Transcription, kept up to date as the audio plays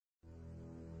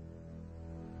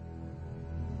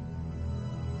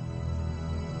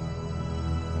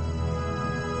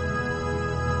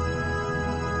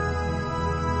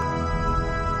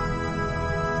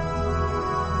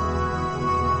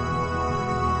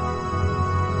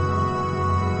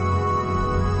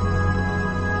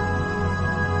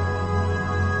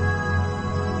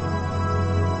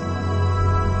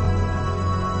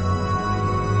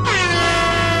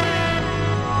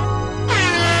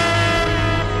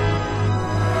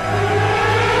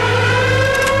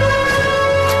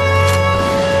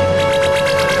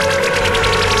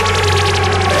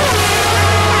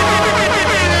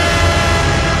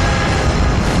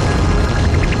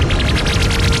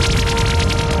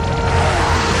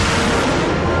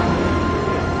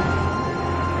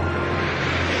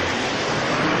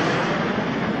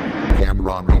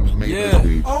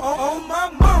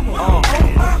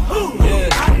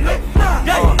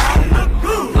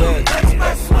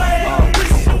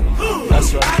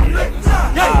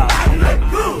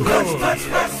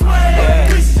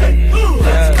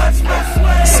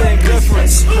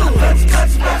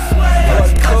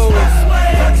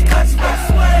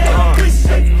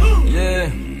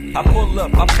pull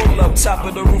up, I pull up, top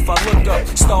of the roof, I look up,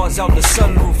 stars out the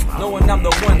sunroof, knowing I'm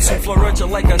the one to flourish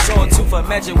like a sawtooth.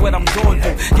 Imagine what I'm going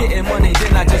through, getting money,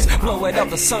 then I just blow it out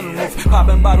the sunroof,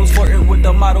 popping bottles, flirting with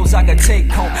the models I could take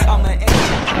home. I'm an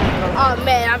Oh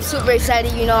man, I'm super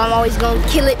excited. You know, I'm always gonna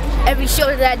kill it every show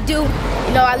that I do.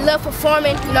 You know, I love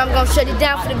performing. You know, I'm gonna shut it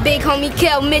down for the big homie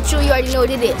Kel Mitchell. You already know what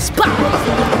it is. Pop!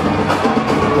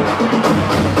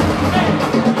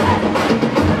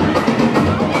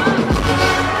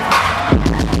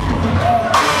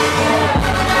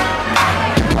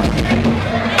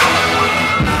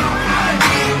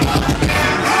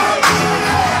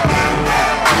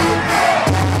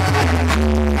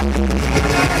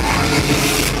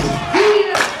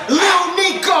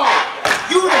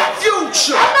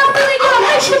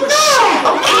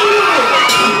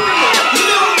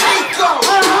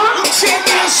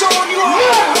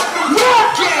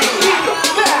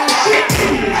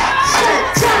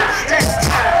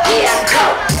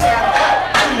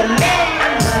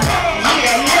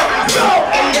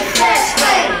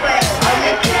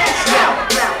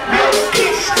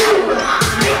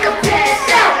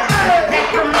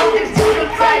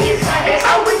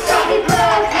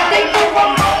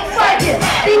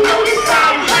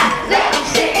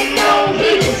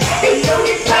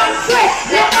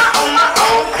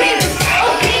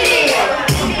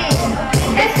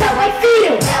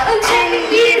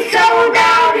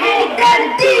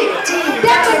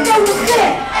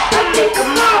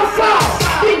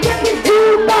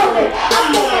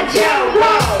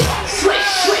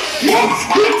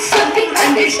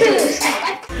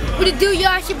 What it do,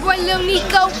 y'all? It's your boy Lil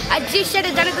Nico. I just shut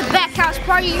it down at the back house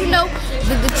party. You know,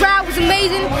 the crowd was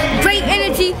amazing, great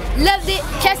energy, loved it.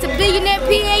 Shouts to Billionaire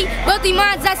P.A. Wealthy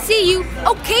minds, I see you.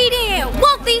 Okay then,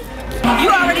 wealthy. You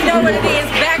already know what it is.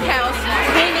 Back house,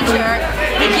 clean the jerk,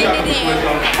 we getting it in.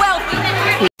 Wealthy.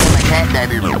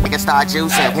 Make a star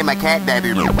juicing, hit my cat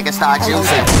daddy. Make a star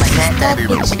juicing, hit my cat daddy.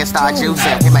 Make a star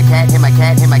juicing, hit my cat, hit my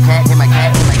cat, hit my cat, hit my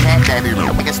cat, hit my cat daddy.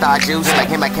 Make a star juicing, like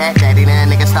hit my cat daddy. Then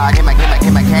nigga start hit my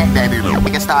cat daddy.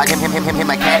 Make a star hit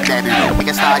my cat daddy. Make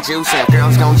a star juicing,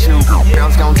 girls gon' chew,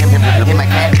 girls gon' hit my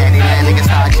cat daddy. Then nigga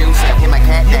start juicing, hit my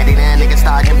cat daddy. Then nigga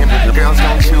start girls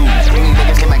gon' chew.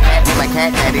 Niggas hit my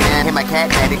cat daddy. Then hit my cat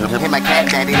daddy. Hit my cat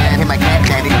daddy. Then hit my cat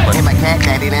daddy. Hit my cat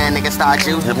daddy. Then nigga start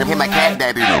juicing, hit my cat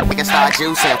daddy. Make a star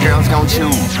juicing, girls gon'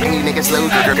 chew. Any niggas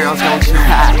lose, girls gon' chew.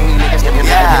 Any niggas hit my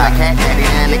cat daddy.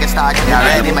 Then nigga start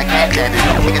hit my cat daddy.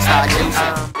 Nigga start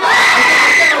juicing.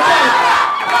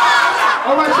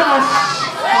 Oh my gosh.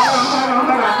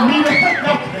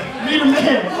 Need a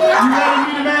man. You ready,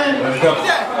 need a man? Let's go.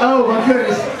 Oh my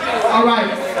goodness. All right.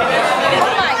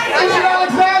 It's your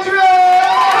Alexandra!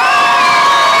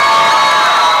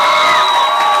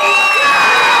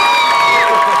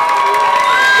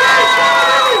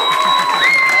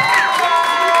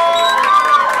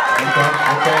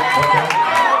 Okay.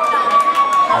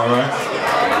 All right.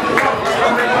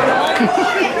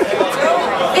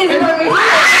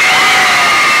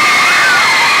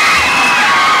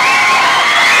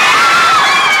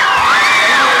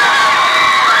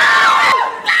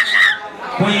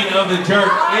 Queen of the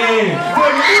jerk is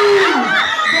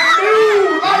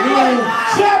The new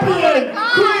champion!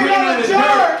 Queen of the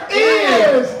jerk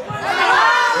is...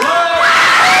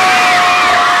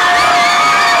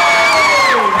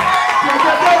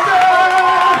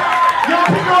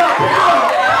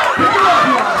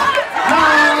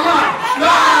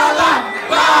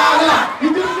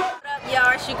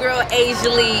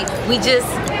 Lee. We just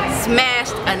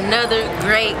smashed another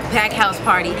great pack house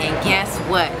party, and guess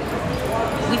what?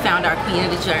 We found our queen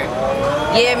of the jerk.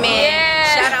 Yeah, man.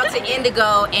 Yeah. Shout out to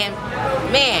Indigo, and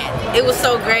man, it was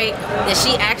so great that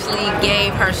she actually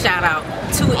gave her shout out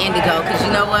to Indigo, because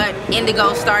you know what?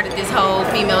 Indigo started this whole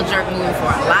female jerk movement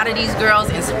for a lot of these girls,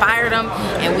 inspired them,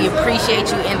 and we appreciate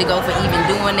you, Indigo, for even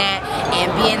doing that. And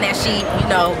being that she, you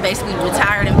know, basically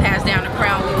retired and passed down the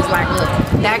crown, we was like, look,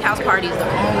 Pack House Party is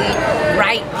the only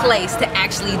right place to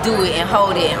actually do it and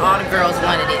hold it, and all the girls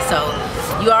wanted it. So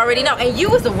you already know. And you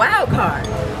was the wild card.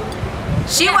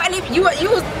 She wasn't even,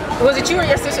 was it you or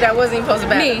your sister that wasn't even supposed to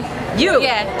battle? Me. You.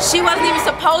 Yeah. She wasn't even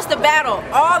supposed to battle.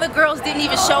 All the girls didn't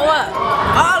even show up.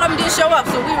 All of them didn't show up.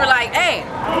 So we were like, hey,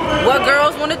 what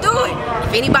girls want to do it?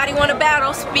 If anybody want to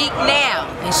battle, speak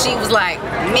now. And she was like,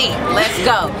 me, let's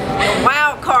go. The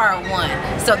wild card won.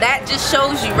 So that just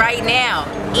shows you right now,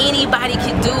 anybody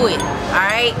can do it. All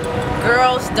right?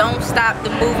 Girls, don't stop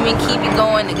the movement. Keep it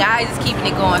going. The guys is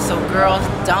keeping it going. So girls,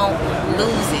 don't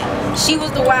lose it. She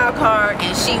was the wild card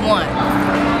and she won.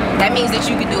 That means that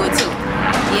you can do it too.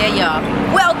 Yeah, y'all.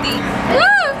 Wealthy.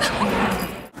 Woo!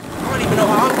 I don't even know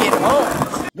how I'm getting home.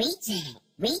 Reaching.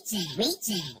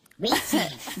 This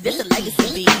a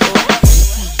legacy beat, boy.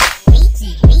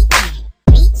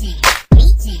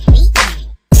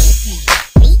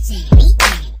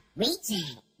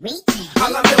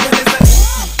 All I'm doing is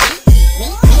you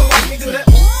can watch me do that.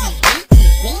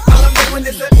 All I'm doing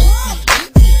is you can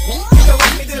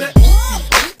watch me do that.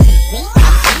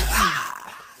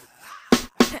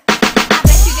 I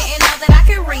bet you didn't know that I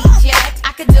could reject.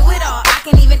 I could do it all. I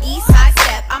can even east side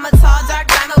step. I'm a tall, dark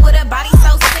diamond with a body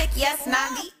so sick. Yes,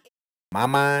 90. My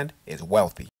mind is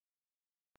wealthy.